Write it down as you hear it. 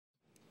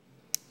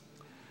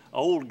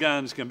Old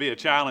guns can be a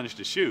challenge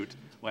to shoot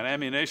when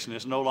ammunition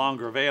is no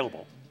longer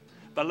available.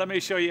 But let me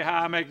show you how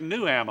I make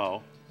new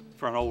ammo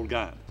for an old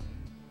gun.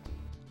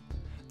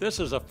 This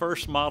is a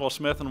first model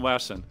Smith &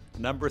 Wesson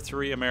No.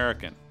 3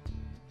 American.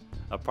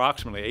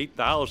 Approximately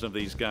 8,000 of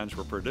these guns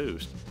were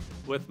produced,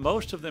 with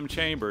most of them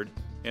chambered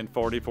in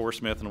 .44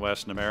 Smith &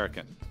 Wesson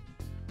American.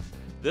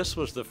 This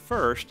was the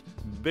first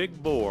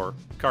big bore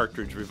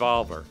cartridge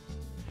revolver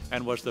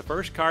and was the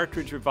first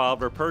cartridge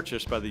revolver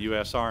purchased by the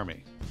U.S.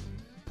 Army.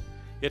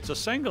 It's a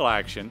single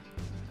action,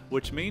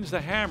 which means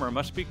the hammer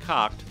must be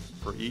cocked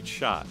for each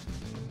shot.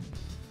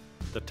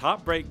 The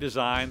top brake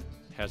design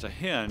has a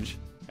hinge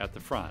at the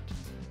front.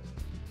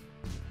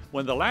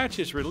 When the latch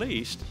is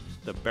released,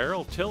 the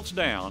barrel tilts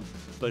down,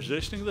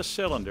 positioning the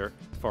cylinder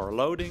for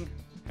loading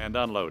and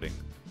unloading.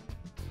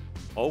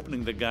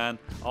 Opening the gun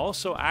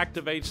also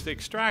activates the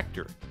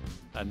extractor,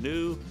 a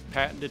new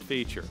patented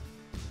feature.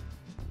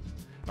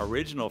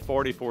 Original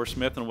 .44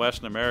 Smith &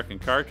 Wesson American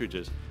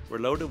cartridges were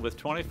loaded with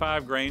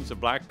 25 grains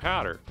of black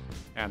powder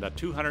and a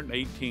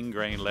 218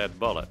 grain lead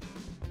bullet.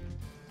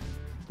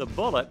 The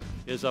bullet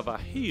is of a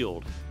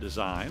heeled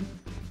design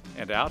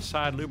and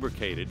outside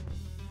lubricated,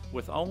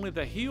 with only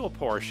the heel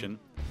portion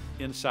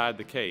inside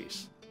the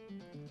case.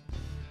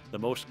 The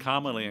most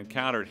commonly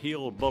encountered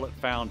heeled bullet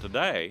found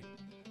today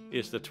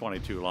is the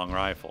 .22 long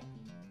rifle.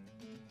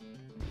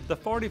 The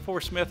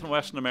 .44 Smith &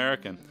 Wesson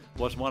American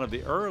was one of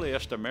the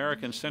earliest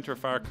American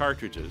centerfire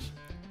cartridges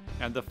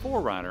and the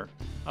forerunner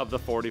of the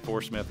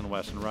 .44 Smith &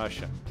 Wesson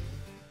Russian.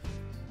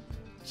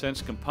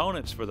 Since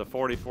components for the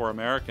 .44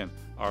 American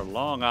are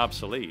long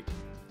obsolete,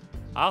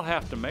 I'll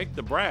have to make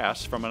the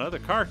brass from another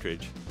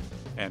cartridge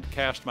and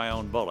cast my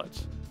own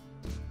bullets.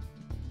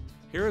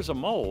 Here is a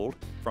mold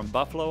from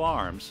Buffalo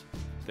Arms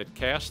that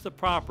casts the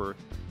proper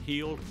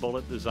heeled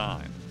bullet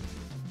design.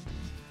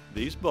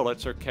 These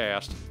bullets are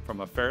cast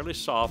from a fairly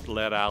soft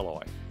lead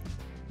alloy.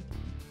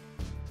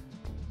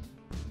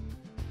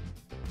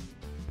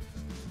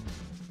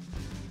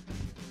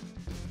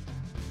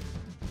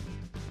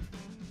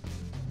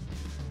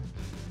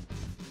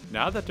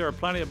 Now that there are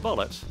plenty of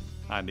bullets,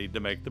 I need to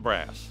make the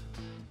brass.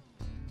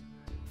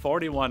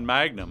 41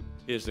 Magnum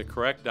is the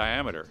correct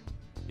diameter.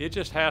 It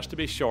just has to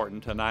be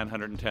shortened to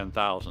 910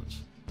 thousandths.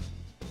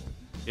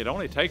 It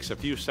only takes a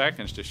few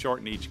seconds to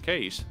shorten each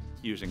case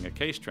using a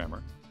case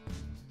trimmer.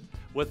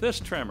 With this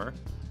trimmer,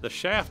 the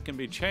shaft can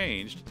be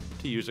changed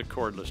to use a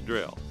cordless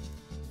drill.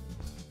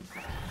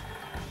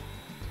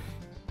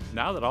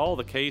 Now that all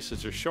the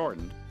cases are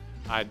shortened,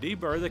 I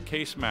deburr the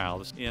case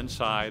mouths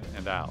inside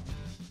and out.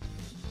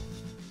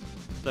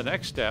 The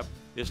next step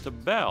is to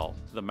bell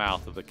the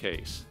mouth of the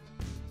case.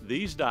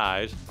 These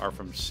dies are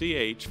from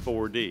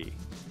CH4D.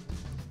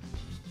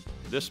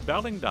 This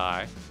belling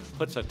die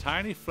puts a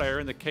tiny flare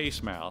in the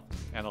case mouth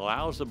and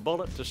allows the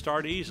bullet to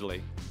start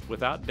easily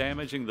without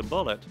damaging the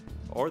bullet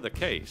or the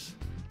case.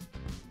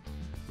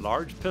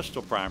 Large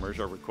pistol primers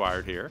are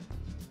required here.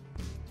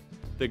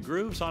 The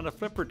grooves on the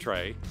flipper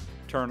tray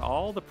turn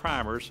all the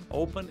primers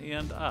open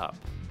end up.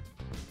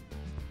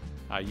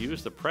 I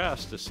use the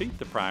press to seat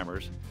the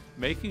primers,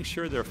 making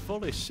sure they're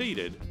fully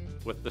seated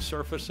with the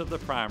surface of the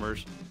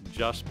primers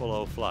just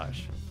below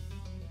flush.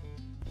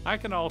 I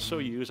can also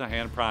use a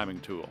hand priming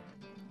tool,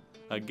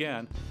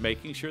 again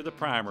making sure the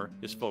primer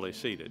is fully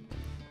seated.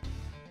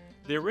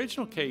 The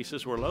original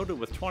cases were loaded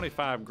with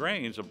 25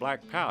 grains of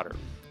black powder.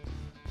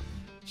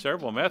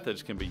 Several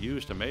methods can be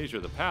used to measure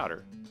the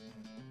powder.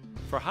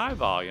 For high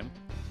volume,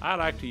 I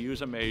like to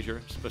use a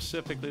measure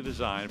specifically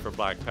designed for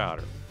black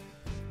powder.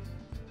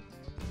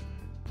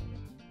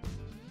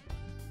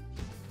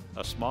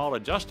 A small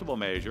adjustable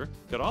measure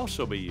could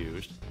also be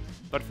used,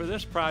 but for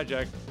this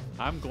project,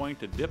 I'm going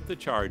to dip the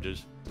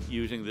charges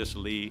using this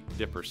Lee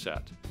dipper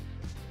set.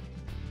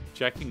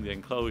 Checking the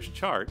enclosed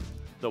chart,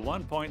 the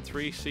 1.3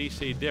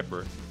 cc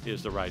dipper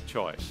is the right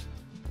choice.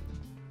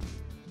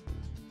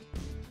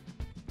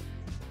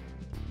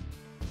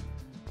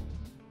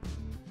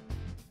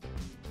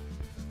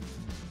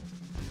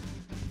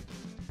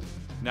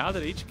 Now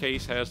that each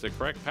case has the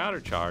correct powder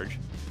charge,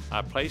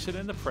 I place it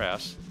in the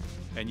press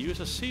and use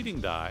a seating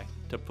die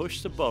to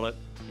push the bullet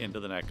into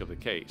the neck of the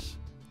case.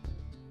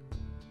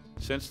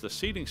 Since the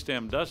seating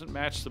stem doesn't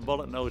match the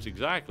bullet nose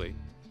exactly,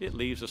 it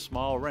leaves a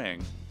small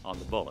ring on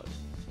the bullet.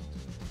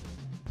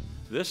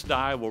 This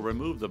die will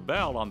remove the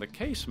bell on the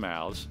case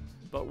mouths,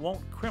 but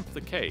won't crimp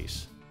the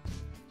case.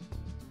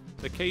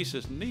 The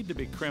cases need to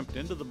be crimped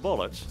into the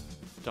bullets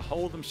to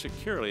hold them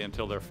securely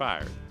until they're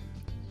fired.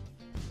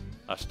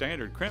 A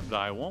standard crimp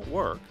die won't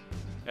work,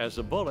 as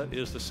the bullet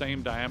is the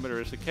same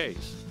diameter as the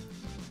case.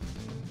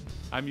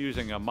 I'm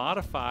using a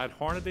modified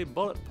Hornady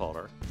bullet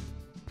puller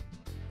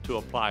to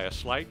apply a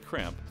slight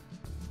crimp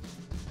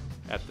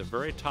at the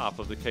very top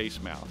of the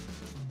case mouth.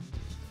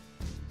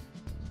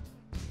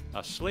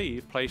 A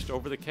sleeve placed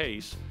over the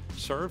case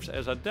serves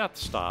as a depth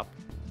stop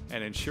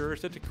and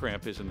ensures that the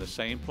crimp is in the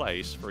same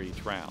place for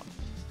each round.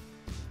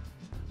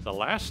 The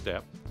last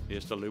step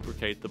is to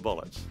lubricate the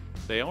bullets.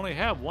 They only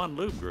have one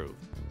lube groove.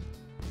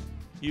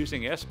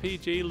 Using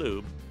SPG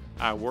lube,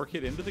 I work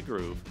it into the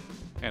groove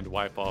and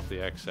wipe off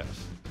the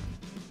excess.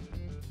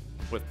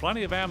 With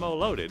plenty of ammo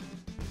loaded,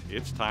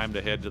 it's time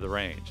to head to the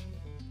range.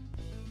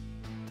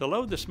 To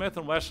load the Smith &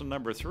 Wesson No.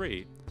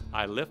 3,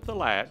 I lift the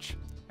latch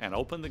and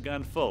open the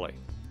gun fully.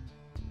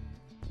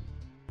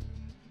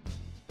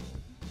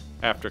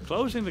 After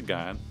closing the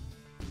gun,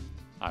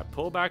 I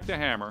pull back the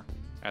hammer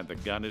and the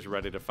gun is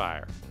ready to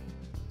fire.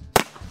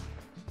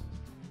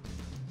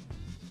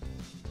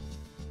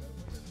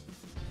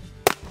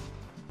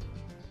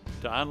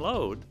 To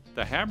unload,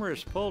 the hammer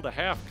is pulled to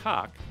half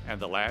cock and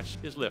the latch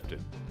is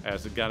lifted.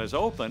 As the gun is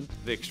opened,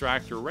 the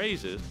extractor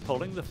raises,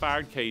 pulling the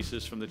fired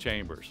cases from the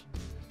chambers.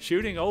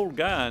 Shooting old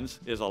guns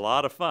is a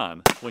lot of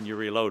fun when you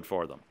reload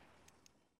for them.